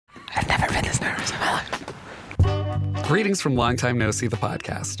Greetings from Long Time No See, the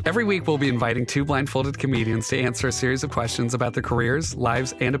podcast. Every week, we'll be inviting two blindfolded comedians to answer a series of questions about their careers,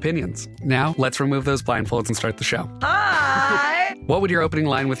 lives, and opinions. Now, let's remove those blindfolds and start the show. Hi! What would your opening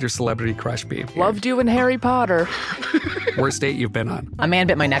line with your celebrity crush be? Loved you in Harry Potter. Worst date you've been on? A man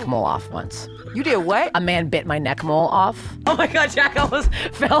bit my neck mole off once. You did what? A man bit my neck mole off. Oh my God, Jack almost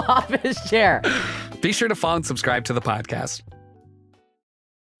fell off his chair. Be sure to follow and subscribe to the podcast.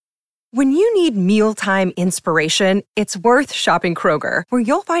 When you need mealtime inspiration, it's worth shopping Kroger, where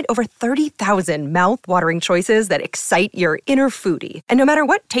you'll find over 30,000 mouth-watering choices that excite your inner foodie. And no matter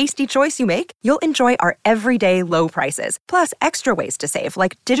what tasty choice you make, you'll enjoy our everyday low prices, plus extra ways to save,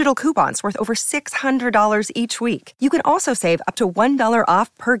 like digital coupons worth over $600 each week. You can also save up to $1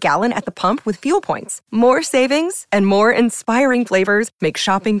 off per gallon at the pump with fuel points. More savings and more inspiring flavors make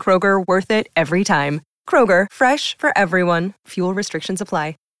shopping Kroger worth it every time. Kroger, fresh for everyone. Fuel restrictions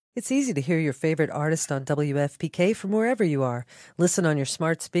apply. It's easy to hear your favorite artist on WFPK from wherever you are. Listen on your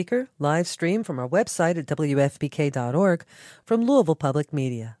smart speaker, live stream from our website at WFPK.org, from Louisville Public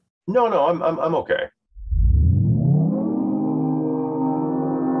Media. No, I'm okay.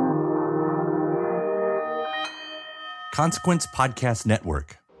 Consequence Podcast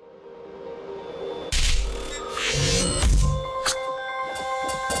Network.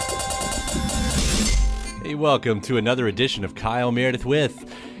 Hey, welcome to another edition of Kyle Meredith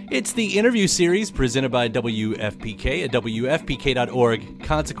With. It's the interview series presented by WFPK at WFPK.org,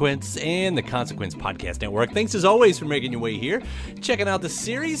 Consequence, and the Consequence Podcast Network. Thanks as always for making your way here, checking out the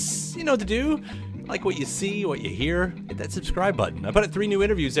series. You know what to do. Like what you see, what you hear, hit that subscribe button. I put out 3 new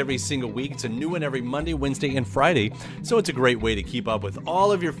interviews every single week. It's a new one every Monday, Wednesday, and Friday. So it's a great way to keep up with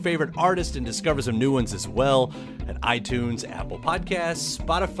all of your favorite artists and discover some new ones as well at iTunes, Apple Podcasts,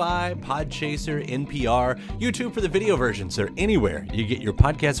 Spotify, Podchaser, NPR, YouTube for the video versions, or anywhere you get your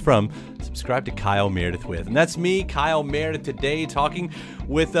podcasts from. Subscribe to Kyle Meredith With. And that's me, Kyle Meredith, today talking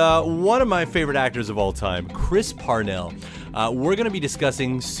with one of my favorite actors of all time, Chris Parnell. We're going to be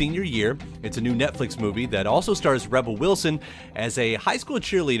discussing Senior Year. It's a new Netflix movie that also stars Rebel Wilson as a high school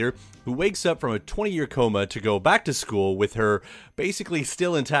cheerleader who wakes up from a 20-year coma to go back to school with her basically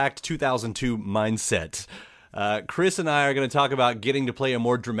still intact 2002 mindset. Chris and I are going to talk about getting to play a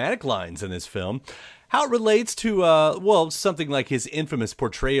more dramatic lines in this film, how it relates to, something like his infamous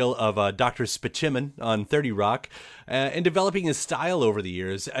portrayal of Dr. Spaceman on 30 Rock, and developing his style over the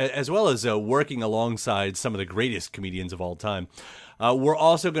years, as well as working alongside some of the greatest comedians of all time. We're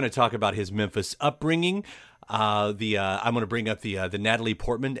also going to talk about his Memphis upbringing. I'm going to bring up the Natalie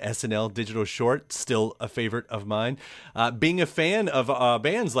Portman SNL digital short, still a favorite of mine. Being a fan of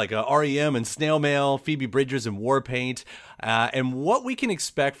bands like REM and Snail Mail, Phoebe Bridgers and Warpaint, and what we can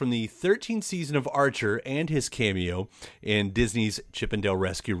expect from the 13th season of Archer and his cameo in Disney's Chip 'n Dale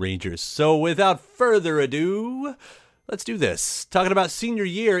Rescue Rangers. So without further ado, let's do this. Talking about Senior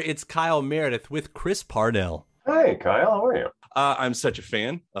Year, it's Kyle Meredith with Chris Parnell. Hey, Kyle, how are you? I'm such a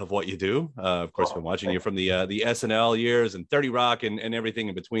fan of what you do. Of course, been watching you from the SNL years and 30 Rock and everything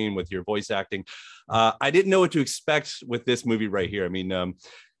in between with your voice acting. I didn't know what to expect with this movie right here. I mean,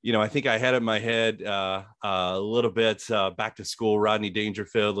 I think I had in my head a little bit Back to School, Rodney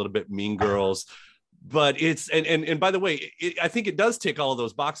Dangerfield, a little bit Mean Girls. But it's, and by the way, I think it does tick all of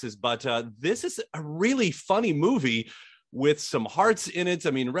those boxes. But this is a really funny movie with some hearts in it.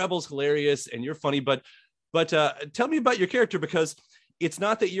 I mean, Rebel's hilarious and you're funny, but tell me about your character, because it's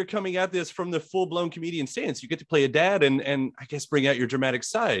not that you're coming at this from the full-blown comedian stance. You get to play a dad and I guess bring out your dramatic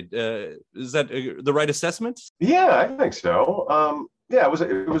side. Is that the right assessment? Yeah, I think so. Yeah, it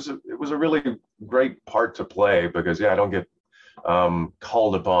was a really great part to play because I don't get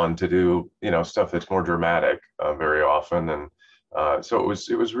called upon to do stuff that's more dramatic very often, and so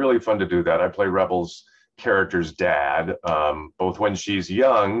it was really fun to do that. I play Rebel's character's dad, both when she's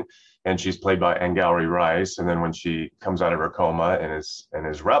young. And she's played by Angourie Rice, and then when she comes out of her coma and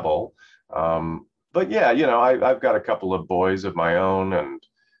is Rebel. But yeah, I've got a couple of boys of my own, and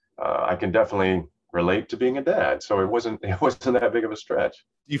I can definitely relate to being a dad. So it wasn't that big of a stretch.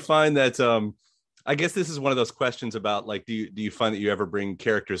 You find that I guess this is one of those questions about, like, do you find that you ever bring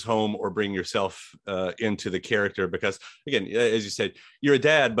characters home or bring yourself into the character? Because again, as you said, you're a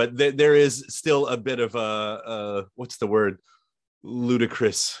dad, but there is still a bit of what's the word?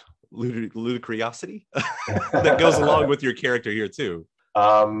 Ludicrosity that goes along with your character here too.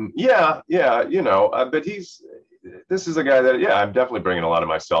 But this is a guy that I'm definitely bringing a lot of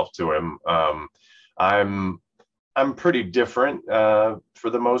myself to him. I'm pretty different for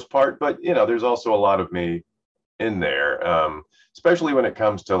the most part, but there's also a lot of me in there, especially when it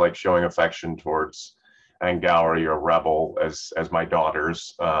comes to like showing affection towards Angourie or Rebel as my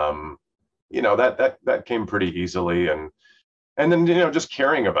daughters. that came pretty easily. And then, just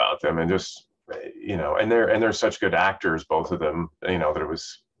caring about them and just, and they're such good actors, both of them, that it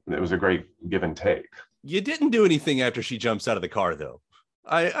was a great give and take. You didn't do anything after she jumps out of the car, though.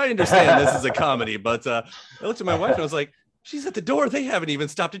 I understand this is a comedy, but I looked at my wife and I was like, she's at the door. They haven't even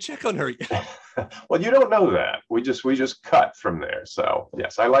stopped to check on her yet. Well, you don't know that. We just cut from there. So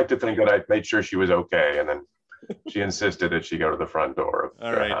yes, I like to think that I made sure she was okay, and then she insisted that she go to the front door of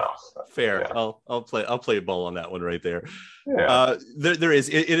All the right. house. Fair. Yeah. I'll play a ball on that one right there. Yeah.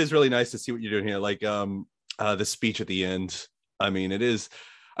 It is really nice to see what you're doing here. Like the speech at the end. I mean, it is.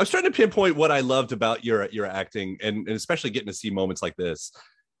 I was trying to pinpoint what I loved about your acting, and especially getting to see moments like this,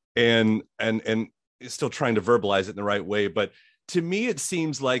 and still trying to verbalize it in the right way. But to me, it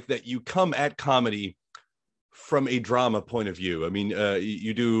seems like that you come at comedy from a drama point of view. I mean,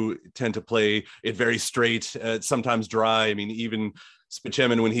 you do tend to play it very straight, sometimes dry. I mean, even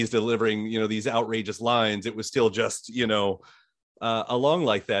Spaceman, when he's delivering, these outrageous lines, it was still just, along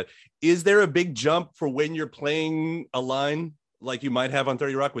like that. Is there a big jump for when you're playing a line like you might have on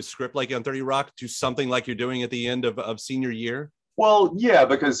 30 Rock, with script like on 30 Rock, to something like you're doing at the end of senior year? Well, yeah,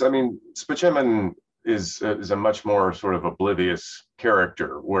 because I mean, Spaceman is a much more sort of oblivious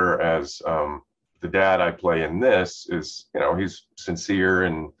character, whereas the dad I play in this is, he's sincere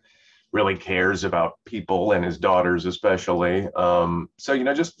and really cares about people and his daughters especially.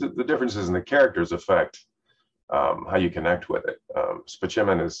 So, just the differences in the characters affect how you connect with it.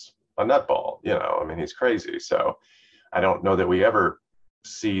 Spaceman is a nutball, I mean, he's crazy. So I don't know that we ever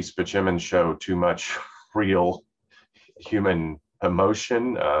see Spaceman show too much real human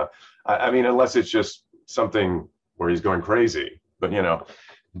emotion. I mean, unless it's just something where he's going crazy, but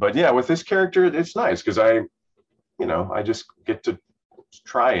yeah, with this character, it's nice because I just get to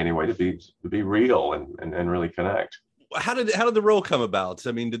try anyway to be real and really connect. How did the role come about?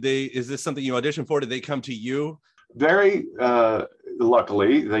 I mean, is this something you auditioned for? Did they come to you? Very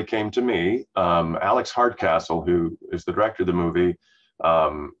luckily, they came to me. Alex Hardcastle, who is the director of the movie,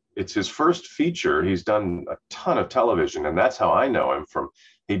 it's his first feature. He's done a ton of television, and that's how I know him from.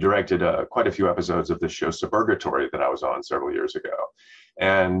 He directed quite a few episodes of the show Suburgatory that I was on several years ago,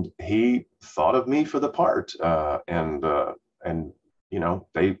 and he thought of me for the part. And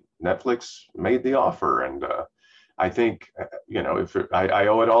Netflix made the offer, and I think I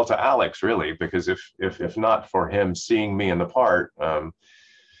owe it all to Alex, really, because if not for him seeing me in the part, if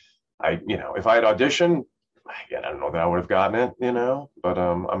I had auditioned, again, I don't know that I would have gotten it, but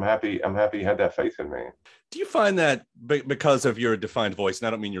I'm happy he had that faith in me. Do you find that because of your defined voice, and I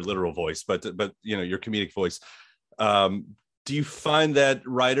don't mean your literal voice, but your comedic voice, do you find that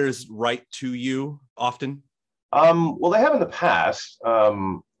writers write to you often? Well, they have in the past.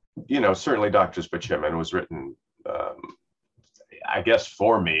 Certainly Dr. Spaceman was written, I guess,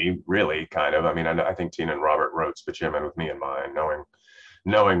 for me, really, kind of. I mean, I think Tina and Robert wrote Spaceman with me in mind,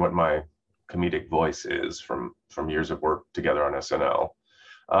 knowing what my comedic voice is from years of work together on SNL.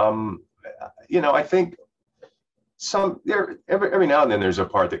 I think every now and then there's a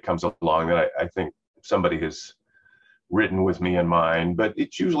part that comes along that I think somebody has written with me in mind, but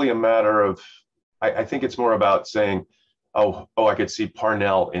it's usually a matter of, I think it's more about saying, oh, I could see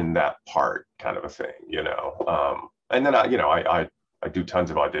Parnell in that part, kind of a thing, and then I do tons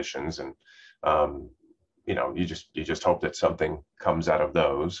of auditions, and you just hope that something comes out of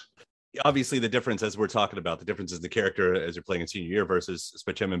those. Obviously, the difference, as we're talking about, the difference is the character as you're playing in senior year versus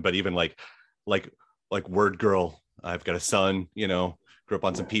Spaceman, but even like Word Girl, I've got a son, grew up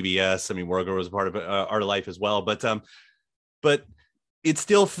on some PBS. I mean, Word Girl was a part of our life as well, but it's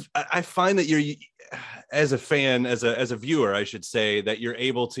still, I find that you're, as a fan, as a viewer, I should say, that you're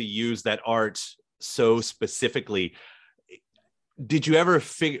able to use that art so specifically. Did you ever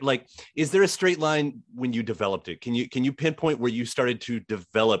figure, is there a straight line when you developed it? Can you pinpoint where you started to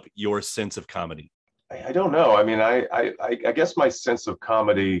develop your sense of comedy? I don't know. I mean, I guess my sense of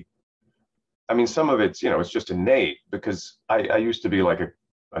comedy, I mean, some of it's, it's just innate, because I used to be like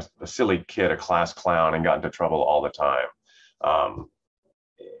a silly kid, a class clown, and got into trouble all the time.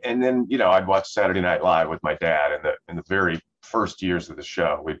 And then, I'd watch Saturday Night Live with my dad in the very first years of the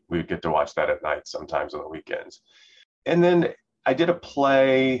show. We'd get to watch that at night, sometimes on the weekends. And then I did a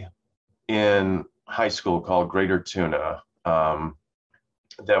play in high school called Greater Tuna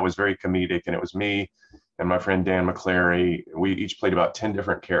that was very comedic, and it was me and my friend Dan McClary. We each played about 10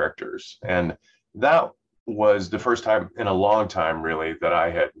 different characters, and that was the first time in a long time, really, that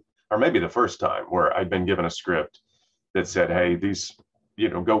I had, or maybe the first time, where I'd been given a script that said, hey, these,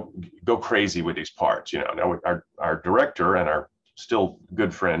 go crazy with these parts. Now our director and our still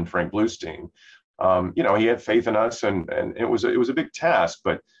good friend Frank Bluestein, he had faith in us, and it was a big task,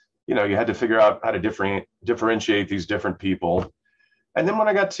 but you had to figure out how to differentiate these different people. And then when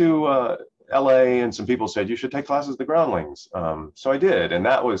I got to LA, and some people said you should take classes at the Groundlings, so I did, and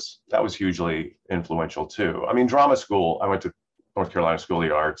that was hugely influential too. I mean, drama school. I went to North Carolina School of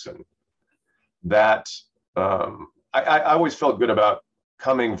the Arts, and that I always felt good about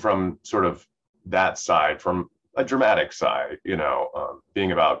coming from sort of that side, from a dramatic side,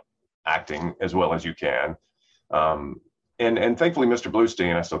 being about acting as well as you can. And thankfully, Mr.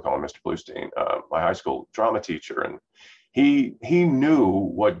 Bluestein, I still call him Mr. Bluestein, my high school drama teacher, and he knew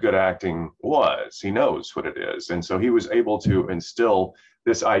what good acting was. He knows what it is. And so he was able to instill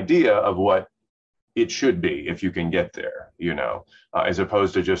this idea of what it should be if you can get there, as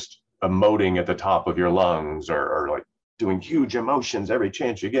opposed to just emoting at the top of your lungs or like doing huge emotions every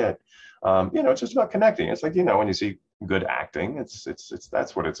chance you get. It's just about connecting. It's like, when you see good acting, it's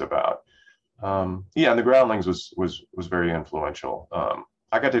that's what it's about. And the Groundlings was very influential.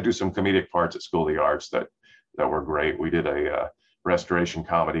 I got to do some comedic parts at School of the Arts that were great. We did a restoration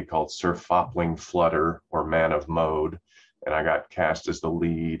comedy called Sir Fopling Flutter, or Man of Mode, and I got cast as the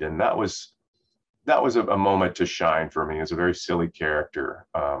lead, and that was a moment to shine for me. It's a very silly character,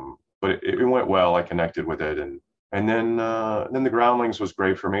 but it went well. I connected with it, and then the Groundlings was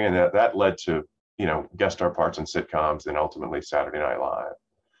great for me, and that led to guest star parts in sitcoms, and ultimately Saturday Night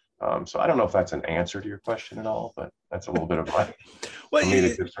Live. So I don't know if that's an answer to your question at all, but that's a little bit of my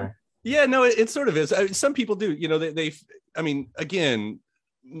comedic history. Yeah, no, it sort of is. Some people do, I mean, again,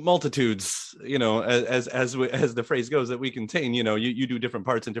 multitudes, as the phrase goes, that we contain, you do different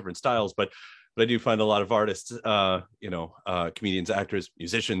parts in different styles, but I do find a lot of artists, comedians, actors,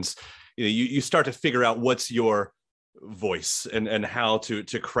 musicians, you start to figure out what's your voice and how to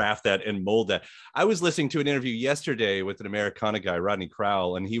craft that and mold that. I was listening to an interview yesterday with an Americana guy, Rodney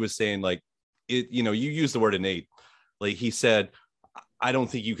Crowell, and he was saying, like, you use the word innate. Like he said, I don't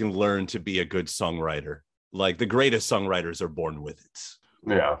think you can learn to be a good songwriter. Like the greatest songwriters are born with it.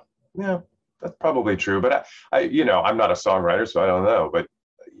 Yeah, that's probably true. But I'm not a songwriter, so I don't know. But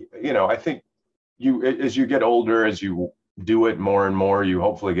I think as you get older, as you do it more and more, you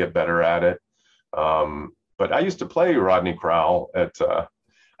hopefully get better at it. But I used to play Rodney Crowell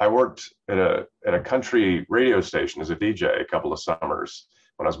I worked at a country radio station as a DJ a couple of summers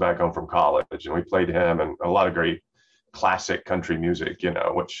when I was back home from college, and we played him and a lot of great classic country music,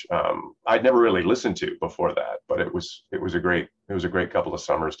 which I'd never really listened to before that, but it was a great couple of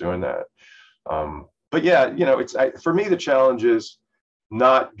summers doing that. But yeah, for me, the challenge is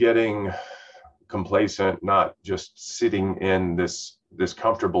not getting complacent, not just sitting in this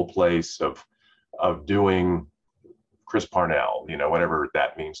comfortable place of doing Chris Parnell, whatever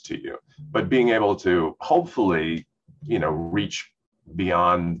that means to you, but being able to hopefully, reach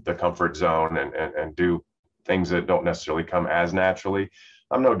beyond the comfort zone and do things that don't necessarily come as naturally.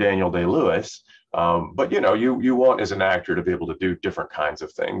 I'm no Daniel Day-Lewis, but you want as an actor to be able to do different kinds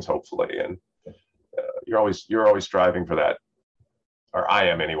of things, hopefully, and you're always striving for that, or I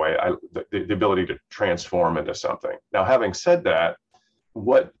am anyway. The ability to transform into something. Now, having said that,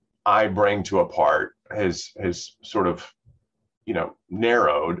 what I bring to a part has sort of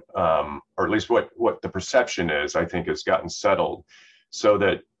narrowed, or at least what the perception is, I think, has gotten settled, so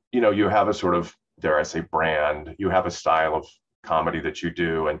that you have a sort of, dare I say, brand. You have a style of comedy that you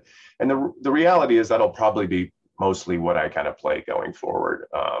do, and the reality is that'll probably be mostly what I kind of play going forward,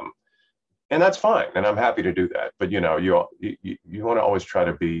 and that's fine, and I'm happy to do that. But you want to always try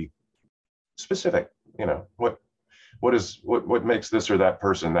to be specific. What makes this or that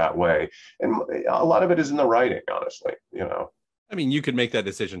person that way, and a lot of it is in the writing, honestly. I mean, you could make that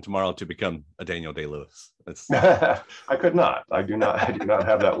decision tomorrow to become a Daniel Day-Lewis. I could not. I do not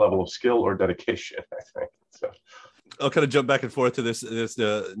have that level of skill or dedication, I think. So I'll kind of jump back and forth to this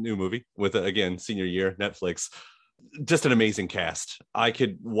new movie with, again, senior year, Netflix. Just an amazing cast. I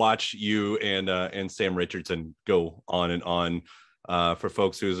could watch you and Sam Richardson go on and on. For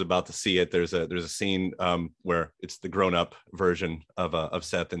folks who's about to see it, there's a scene where it's the grown-up version of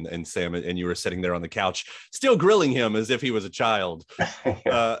Seth and Sam, and you were sitting there on the couch, still grilling him as if he was a child.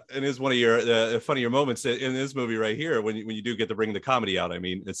 Yeah. And it's one of your funnier moments in this movie right here when you do get to bring the comedy out. I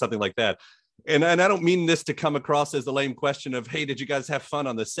mean, it's something like that. And I don't mean this to come across as the lame question of, hey, did you guys have fun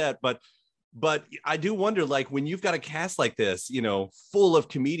on the set? But I do wonder, like, when you've got a cast like this, full of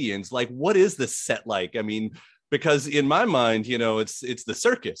comedians, like, what is the set like? I mean, because in my mind, it's the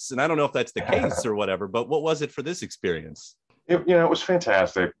circus, and I don't know if that's the case or whatever, but what was it for this experience? It was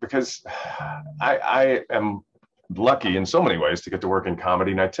fantastic because I am lucky in so many ways to get to work in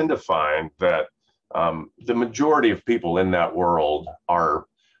comedy. And I tend to find that the majority of people in that world are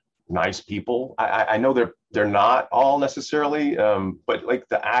nice people. I know they're not all necessarily, but like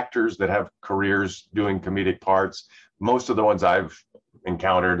the actors that have careers doing comedic parts, most of the ones I've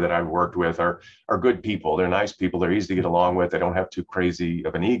encountered that I've worked with are good people. They're nice people. They're easy to get along with. They don't have too crazy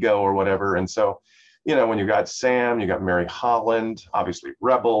of an ego or whatever. And so, you know, when you got Sam, you got Mary Holland, obviously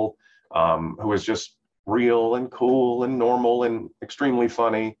Rebel, who is just real and cool and normal and extremely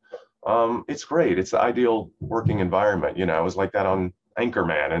funny. It's great. It's the ideal working environment. You know, it was like that on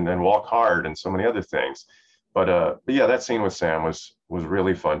Anchorman and then Walk Hard and so many other things. But yeah, that scene with Sam was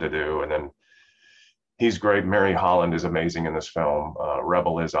really fun to do. And then he's great. Mary Holland is amazing in this film.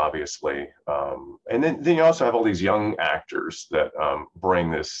 Rebel is obviously. And then you also have all these young actors that bring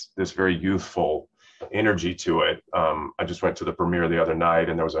this very youthful energy to it. I just went to the premiere the other night,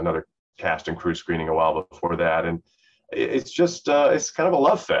 and there was another cast and crew screening a while before that. And it's just, it's kind of a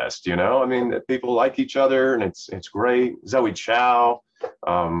love fest, you know? I mean, people like each other, and it's great. Zoe Chow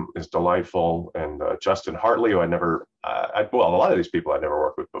is delightful. And Justin Hartley, who I never, well, a lot of these people I'd never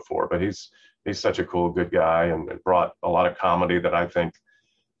worked with before, but he's such a cool, good guy, and brought a lot of comedy that I think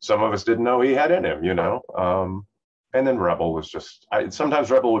some of us didn't know he had in him, you know? And then Rebel was just, sometimes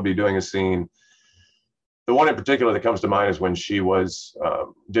Rebel would be doing a scene. The one in particular that comes to mind is when she was,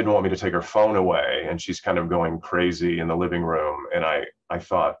 didn't want me to take her phone away, and she's kind of going crazy in the living room. And I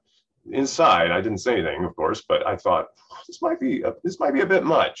thought, inside, I didn't say anything, of course, but I thought, this might be a bit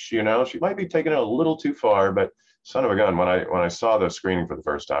much, you know? She might be taking it a little too far. But son of a gun, when I saw the screening for the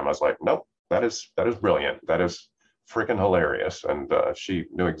first time, I was like, nope, that is brilliant. That is freaking hilarious. And she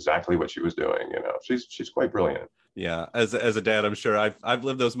knew exactly what she was doing. You know, she's quite brilliant. Yeah, as a dad, I'm sure I've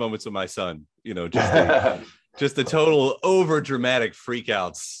lived those moments with my son. You know, just the total over dramatic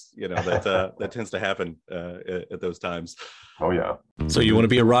freakouts. You know, that tends to happen at those times. Oh yeah. So you want to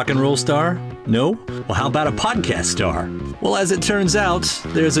be a rock and roll star? No? Well, how about a podcast star? Well, as it turns out,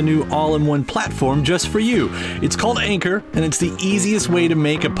 there's a new all-in-one platform just for you. It's called Anchor, and it's the easiest way to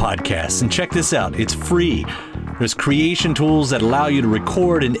make a podcast. And check this out, it's free. There's creation tools that allow you to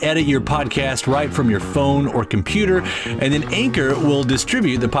record and edit your podcast right from your phone or computer, and then Anchor will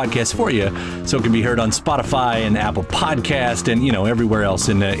distribute the podcast for you, so it can be heard on Spotify and Apple Podcast and, you know, everywhere else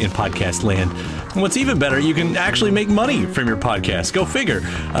in podcast land. And what's even better, you can actually make money from your podcast. Go figure.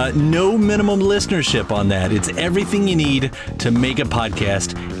 No minimum listenership on that. It's everything you need to make a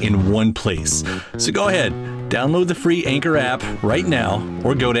podcast in one place. So go ahead. Download the free Anchor app right now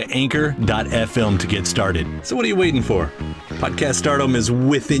or go to anchor.fm to get started. So what are you waiting for? Podcast stardom is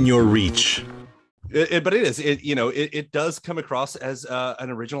within your reach. But it does come across as an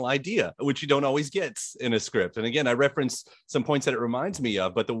original idea, which you don't always get in a script. And again, I reference some points that it reminds me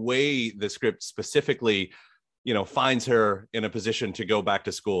of, but the way the script specifically, you know, finds her in a position to go back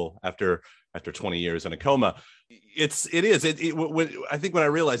to school after 20 years in a coma. I think when I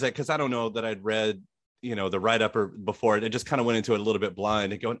realized that, because I don't know that I'd read, you know, the write-up or before it, just kind of went into it a little bit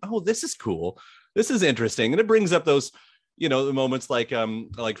blind and going, oh, this is cool. This is interesting. And it brings up those, you know, the moments like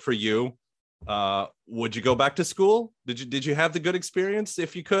for you, would you go back to school? Did you have the good experience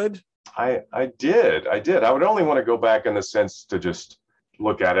if you could? I did. I would only want to go back in the sense to just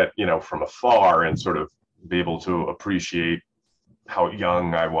look at it, you know, from afar and sort of be able to appreciate how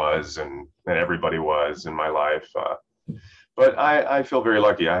young I was and everybody was in my life. But I feel very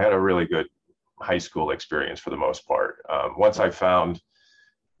lucky. I had a really good high school experience for the most part. Once I found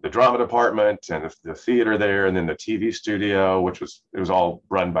the drama department and the theater there, and then the TV studio, it was all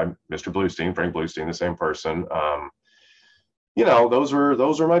run by Mr. Bluestein, Frank Bluestein, the same person. You know, those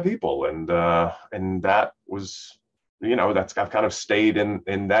are my people, and that was, you know, I've kind of stayed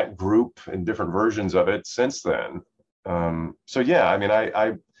in that group in different versions of it since then. So yeah, I mean,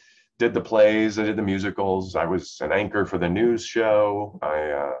 I did the plays, I did the musicals, I was an anchor for the news show.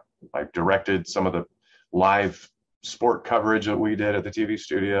 I directed some of the live sport coverage that we did at the TV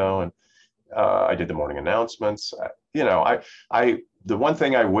studio, and I did the morning announcements. You know, the one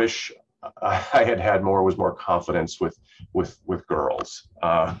thing I wish I had more was more confidence with girls.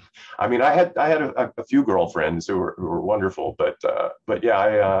 I mean, I had a few girlfriends who were wonderful, but yeah,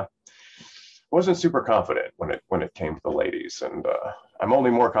 I wasn't super confident when it came to the ladies, and I'm only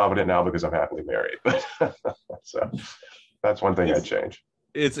more confident now because I'm happily married. So that's one thing I'd change.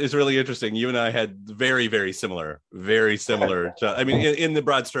 It's really interesting. You and I had very, very similar. I mean, in the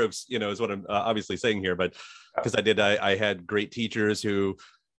broad strokes, you know, is what I'm obviously saying here, but because I had great teachers who,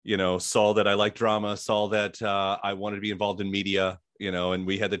 you know, saw that I liked drama, saw that I wanted to be involved in media, you know, and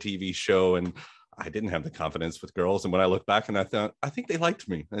we had the TV show, and I didn't have the confidence with girls. And when I look back, and I thought, I think they liked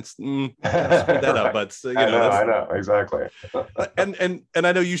me. That's that up, but you know, I know exactly. and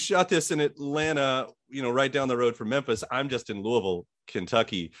I know you shot this in Atlanta, you know, right down the road from Memphis. I'm just in Louisville,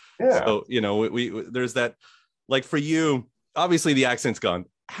 Kentucky. Yeah. So, we there's that, like for you, obviously the accent's gone.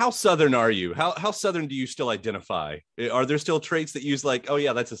 How Southern are you? How Southern do you still identify? Are there still traits that use like, oh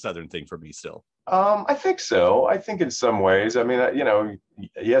yeah, that's a Southern thing for me still? I think so. I think in some ways, I mean,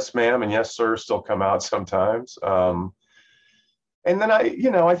 yes, ma'am, and yes, sir, still come out sometimes. And then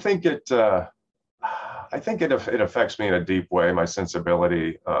I think it affects me in a deep way, my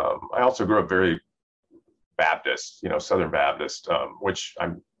sensibility. I also grew up very Baptist, Southern Baptist, which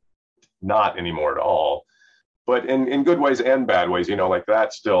I'm not anymore at all, but in good ways and bad ways, like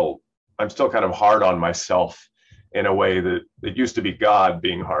that I'm still kind of hard on myself in a way that it used to be God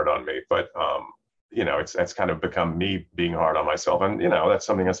being hard on me, but that's kind of become me being hard on myself. And, that's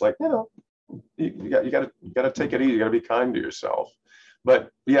something that's like, you got to take it easy. You got to be kind to yourself. But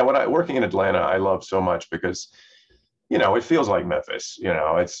yeah, working in Atlanta, I love so much because, it feels like Memphis.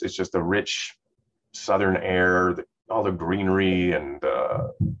 It's just the rich Southern air, all the greenery, and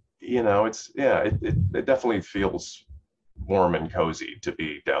it definitely feels warm and cozy to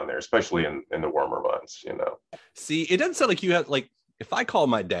be down there, especially in the warmer months. See, it doesn't sound like you have like. If I call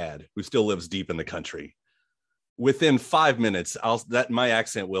my dad, who still lives deep in the country, within 5 minutes, my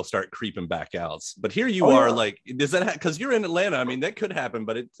accent will start creeping back out. But here you are, like, does that because you're in Atlanta? I mean, that could happen,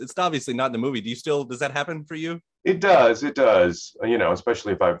 but it's obviously not in the movie. Does that happen for you? It does.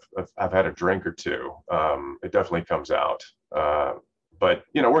 Especially if I've had a drink or two, it definitely comes out. But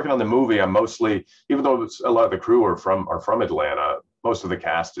working on the movie, I'm mostly, even though a lot of the crew are from Atlanta, most of the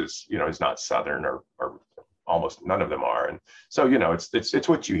cast is not Southern or almost none of them are. And so, it's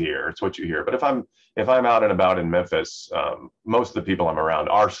what you hear. It's what you hear. But if I'm out and about in Memphis, most of the people I'm around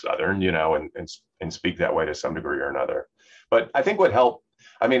are Southern, and speak that way to some degree or another. But I think what helped,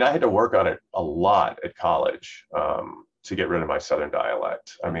 I had to work on it a lot at college to get rid of my Southern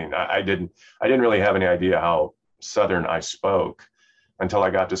dialect. I didn't really have any idea how Southern I spoke until I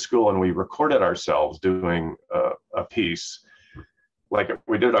got to school and we recorded ourselves doing a piece like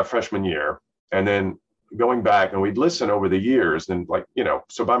we did our freshman year. And then going back and we'd listen over the years and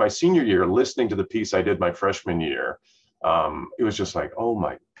so by my senior year, listening to the piece I did my freshman year, it was just like, oh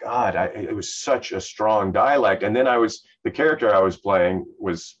my God, it was such a strong dialect. And then the character I was playing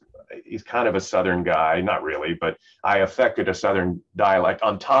he's kind of a Southern guy, not really, but I affected a Southern dialect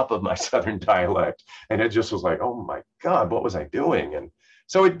on top of my Southern dialect. And it just was like, oh my God, what was I doing? And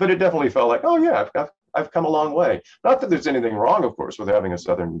so but it definitely felt like, oh yeah, I've come a long way. Not that there's anything wrong, of course, with having a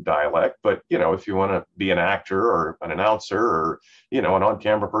Southern dialect, but if you want to be an actor or an announcer or an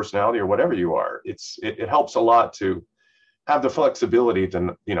on-camera personality or whatever you are, it helps a lot to have the flexibility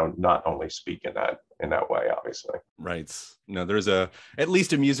to not only speak in that way, obviously. Right. No, there's at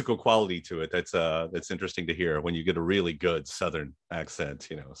least a musical quality to it that's interesting to hear when you get a really good Southern accent.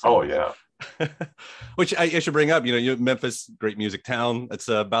 So. Oh yeah. Which I should bring up, Memphis, great music town. That's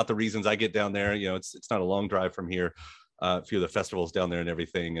about the reasons I get down there. It's not a long drive from here. A few of the festivals down there and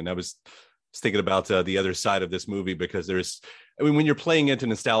everything. And I was thinking about the other side of this movie because when you're playing into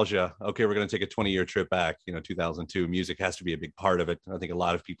nostalgia, okay, we're going to take a 20-year trip back, 2002, music has to be a big part of it. I think a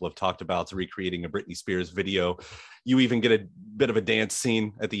lot of people have talked about recreating a Britney Spears video. You even get a bit of a dance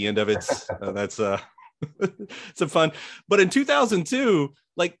scene at the end of it. That's some fun. But in 2002,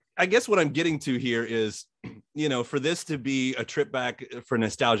 I guess what I'm getting to here is, for this to be a trip back for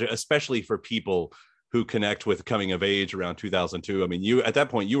nostalgia, especially for people who connect with coming of age around 2002. You at that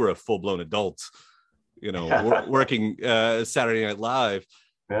point, you were a full-blown adult, working Saturday Night Live.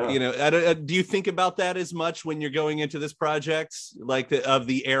 Yeah. Do you think about that as much when you're going into this project, of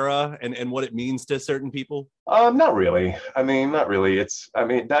the era and what it means to certain people? Not really. Not really.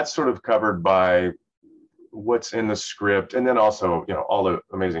 That's sort of covered by what's in the script, and then also all the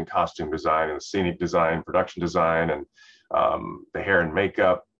amazing costume design and scenic design, production design, and the hair and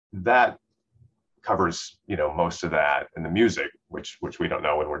makeup that covers most of that, and the music, which we don't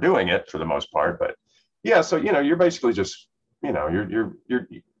know when we're doing it for the most part. But yeah, so you're basically just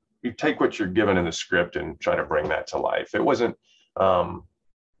you take what you're given in the script and try to bring that to life. It wasn't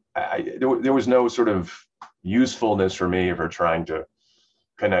there was no sort of usefulness for me for trying to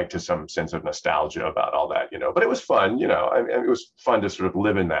connect to some sense of nostalgia about all that, but it was fun, it was fun to sort of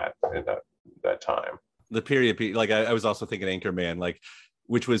live in that time. The period, I was also thinking Anchorman,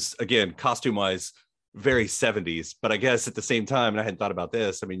 which was, again, costume wise, very 70s, but I guess at the same time, and I hadn't thought about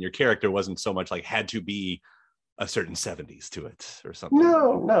this, your character wasn't so much had to be a certain 70s to it or something.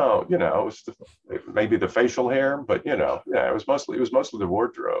 No, it was maybe the facial hair, but it was mostly the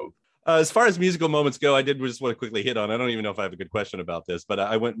wardrobe. As far as musical moments go, I just want to quickly hit on, I don't even know if I have a good question about this, but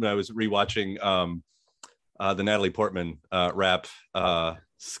I was rewatching the Natalie Portman rap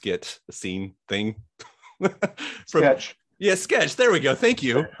skit scene thing. Sketch. Yeah, sketch. There we go. Thank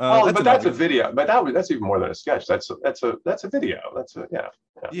you. But that's a video. But that's even more than a sketch. That's a video.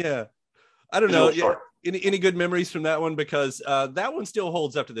 Yeah. I don't know. Any good memories from that one? Because that one still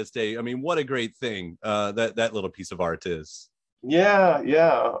holds up to this day. I mean, what a great thing that little piece of art is. Yeah.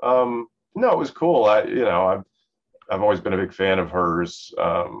 No, it was cool. I've always been a big fan of hers,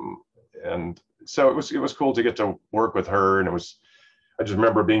 and so it was cool to get to work with her. And I just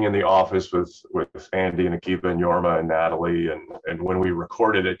remember being in the office with Andy and Akiva and Yorma and Natalie, and when we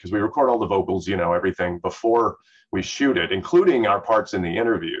recorded it, because we record all the vocals, everything before we shoot it, including our parts in the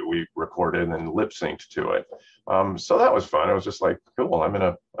interview, we recorded and lip synced to it. So that was fun. It was just like, cool.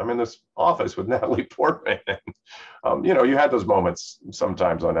 I'm in this office with Natalie Portman. You had those moments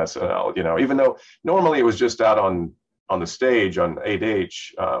sometimes on SNL. Even though normally it was just out on the stage on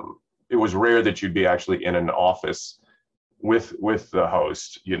 8H. It was rare that you'd be actually in an office with the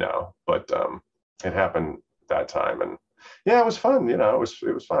host, but it happened that time, and yeah, it was fun. It was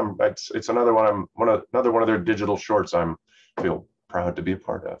fun. It's another one. Another one of their digital shorts. Feel proud to be a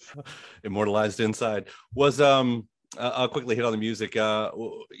part of. Immortalized inside. Was I'll quickly hit on the music. I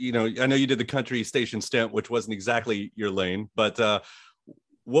know you did the country station stint, which wasn't exactly your lane, but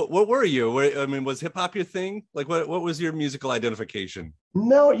what were you? Was hip hop your thing? Like, what was your musical identification?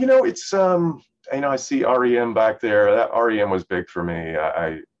 No, it's I see REM back there. That REM was big for me.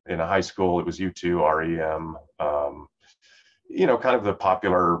 In high school, it was U2, REM. Kind of the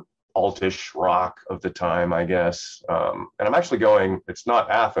popular altish rock of the time, I guess. And I'm actually going. It's not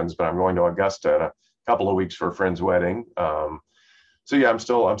Athens, but I'm going to Augusta in a couple of weeks for a friend's wedding. So yeah, I'm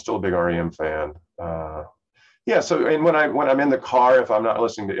still a big REM fan. So and when I'm in the car, if I'm not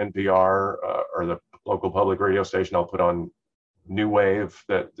listening to NPR or the local public radio station, I'll put on New Wave,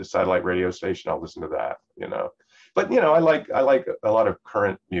 the satellite radio station. I'll listen to that, But I like a lot of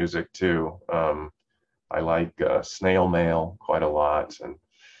current music too. I like Snail Mail quite a lot, and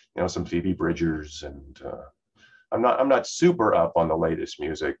some Phoebe Bridgers, and I'm not super up on the latest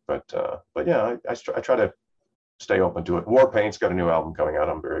music, but yeah, I try to stay open to it. Warpaint's got a new album coming out.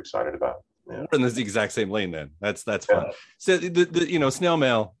 I'm very excited about. Yeah. We're in the exact same lane then. That's fun. Yeah. So the Snail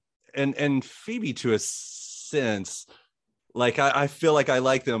Mail and Phoebe, to a sense, like I feel like I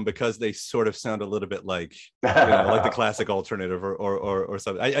like them because they sort of sound a little bit like like the classic alternative or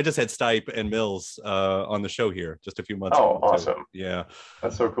something. I just had Stipe and Mills on the show here just a few months ago. Oh, awesome. Yeah.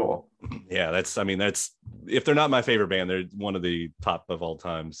 That's so cool. Yeah, that's if they're not my favorite band, they're one of the top of all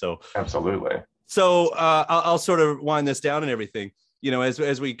time. So absolutely. So I'll sort of wind this down and everything.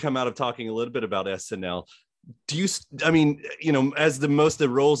 As we come out of talking a little bit about SNL, do you, as most of the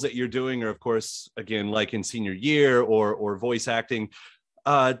roles that you're doing are, of course, again, like in senior year or voice acting,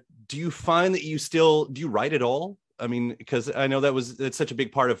 do you find that do you write at all? Because I know it's such a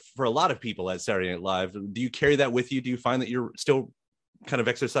big part for a lot of people at Saturday Night Live. Do you carry that with you? Do you find that you're still kind of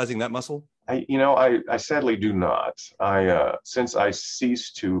exercising that muscle? I sadly do not. Since I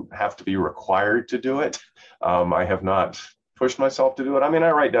ceased to have to be required to do it, I have not pushed myself to do it.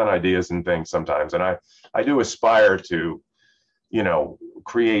 I write down ideas and things sometimes, and I do aspire to,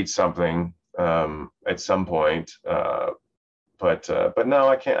 create something at some point. But no,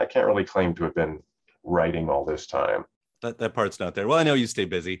 I can't really claim to have been writing all this time. That part's not there. Well, I know you stay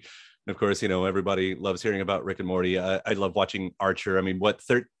busy. And of course, everybody loves hearing about Rick and Morty. I love watching Archer.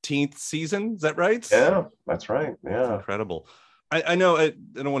 13th season? Is that right? Yeah, that's right. Yeah. That's incredible. I know I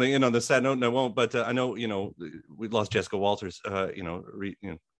don't want to end on the sad note, and I won't, but I know, we lost Jessica Walters,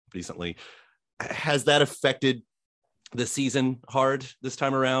 recently. Has that affected the season hard this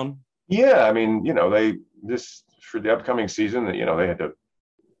time around? Yeah. They for the upcoming season, they had to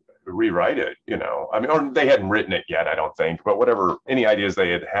rewrite it, or they hadn't written it yet, I don't think, but any ideas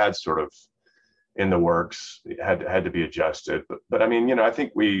they had sort of in the works had to be adjusted. But I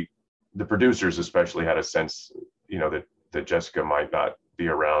think the producers especially had a sense, that Jessica might not be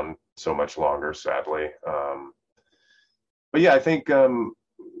around so much longer, sadly. But yeah, I think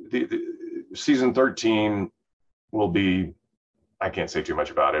the season 13 will be, I can't say too much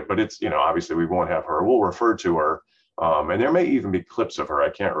about it, but it's, obviously we won't have her. We'll refer to her. And there may even be clips of her. I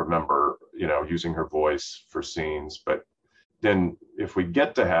can't remember, using her voice for scenes. But then if we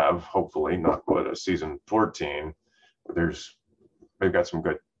get to have, hopefully, not a season 14, they've got some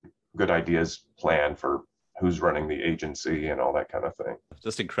good ideas planned for who's running the agency and all that kind of thing.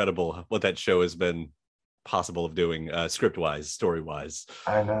 Just incredible what that show has been possible of doing, script-wise, story-wise.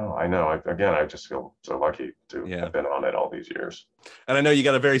 I know. I just feel so lucky to have been on it all these years. And I know you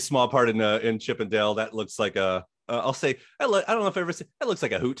got a very small part in Chip and Dale. That looks like I'll say, I don't know if I've ever seen, that looks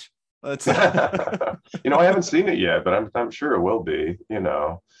like a hoot. I haven't seen it yet, but I'm sure it will be,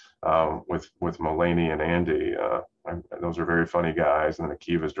 with Mulaney and Andy. Those are very funny guys, and then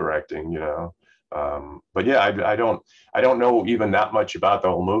Akiva's directing, but yeah, I don't know even that much about the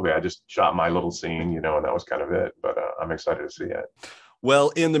whole movie. I just shot my little scene, and that was kind of it. But I'm excited to see it. Well,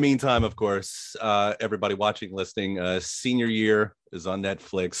 in the meantime, of course, everybody watching, listening, Senior Year is on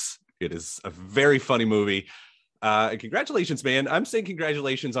Netflix. It is a very funny movie. Congratulations, man. I'm saying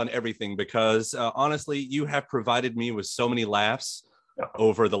congratulations on everything because honestly, you have provided me with so many laughs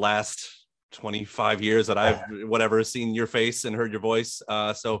over the last 25 years that I've seen your face and heard your voice.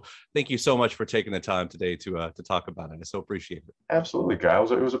 So thank you so much for taking the time today to talk about it. I so appreciate it. Absolutely,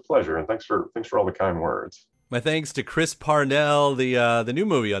 Kyle. It was a pleasure. And thanks for all the kind words. My thanks to Chris Parnell. The new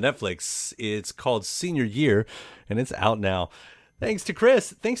movie on Netflix. It's called Senior Year and it's out now. Thanks to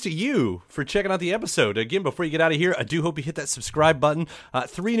Chris. Thanks to you for checking out the episode. Again, before you get out of here, I do hope you hit that subscribe button.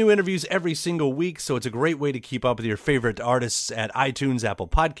 3 new interviews every single week, so it's a great way to keep up with your favorite artists at iTunes, Apple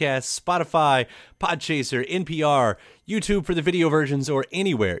Podcasts, Spotify, Podchaser, NPR, YouTube for the video versions, or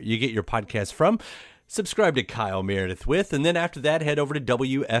anywhere you get your podcasts from. Subscribe to Kyle Meredith With, and then after that, head over to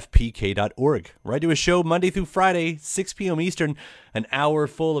WFPK.org, where I do a show Monday through Friday, 6 p.m. Eastern, an hour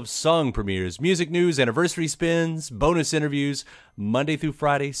full of song premieres, music news, anniversary spins, bonus interviews, Monday through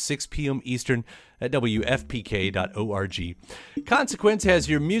Friday, 6 p.m. Eastern at WFPK.org. Consequence has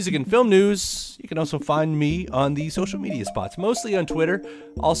your music and film news. You can also find me on the social media spots, mostly on Twitter,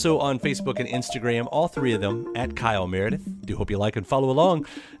 also on Facebook and Instagram, all 3 of them at Kyle Meredith. Do hope you like and follow along.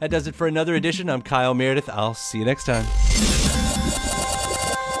 That does it for another edition. I'm Kyle Meredith. I'll see you next time.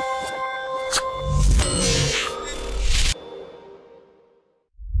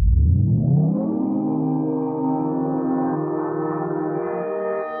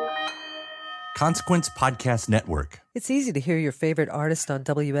 Consequence Podcast Network. It's easy to hear your favorite artist on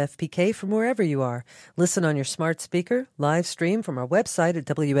WFPK from wherever you are. Listen on your smart speaker, live stream from our website at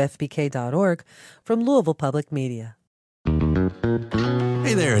WFPK.org, from Louisville Public Media.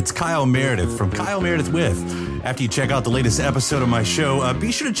 Hey there, it's Kyle Meredith from Kyle Meredith With. After you check out the latest episode of my show,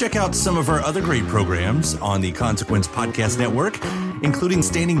 be sure to check out some of our other great programs on the Consequence Podcast Network, including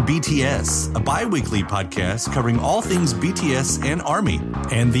Standing BTS, a bi-weekly podcast covering all things BTS and ARMY,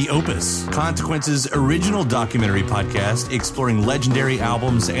 and The Opus, Consequence's original documentary podcast exploring legendary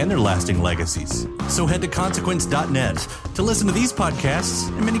albums and their lasting legacies. So head to consequence.net to listen to these podcasts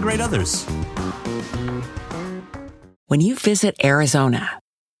and many great others. When you visit Arizona,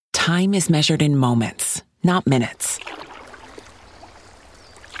 time is measured in moments, not minutes.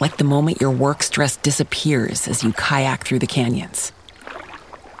 Like the moment your work stress disappears as you kayak through the canyons.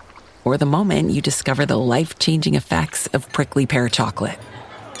 Or the moment you discover the life-changing effects of prickly pear chocolate.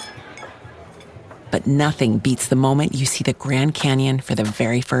 But nothing beats the moment you see the Grand Canyon for the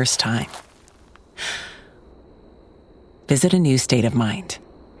very first time. Visit a new state of mind.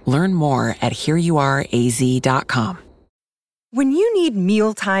 Learn more at hereyouareaz.com. When you need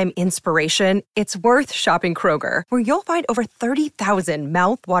mealtime inspiration, it's worth shopping Kroger, where you'll find over 30,000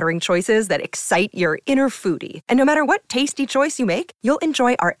 mouth-watering choices that excite your inner foodie. And no matter what tasty choice you make, you'll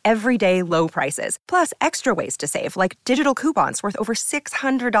enjoy our everyday low prices, plus extra ways to save, like digital coupons worth over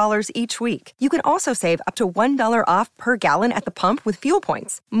 $600 each week. You can also save up to $1 off per gallon at the pump with fuel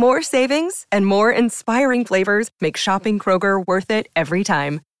points. More savings and more inspiring flavors make shopping Kroger worth it every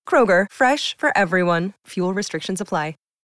time. Kroger, fresh for everyone. Fuel restrictions apply.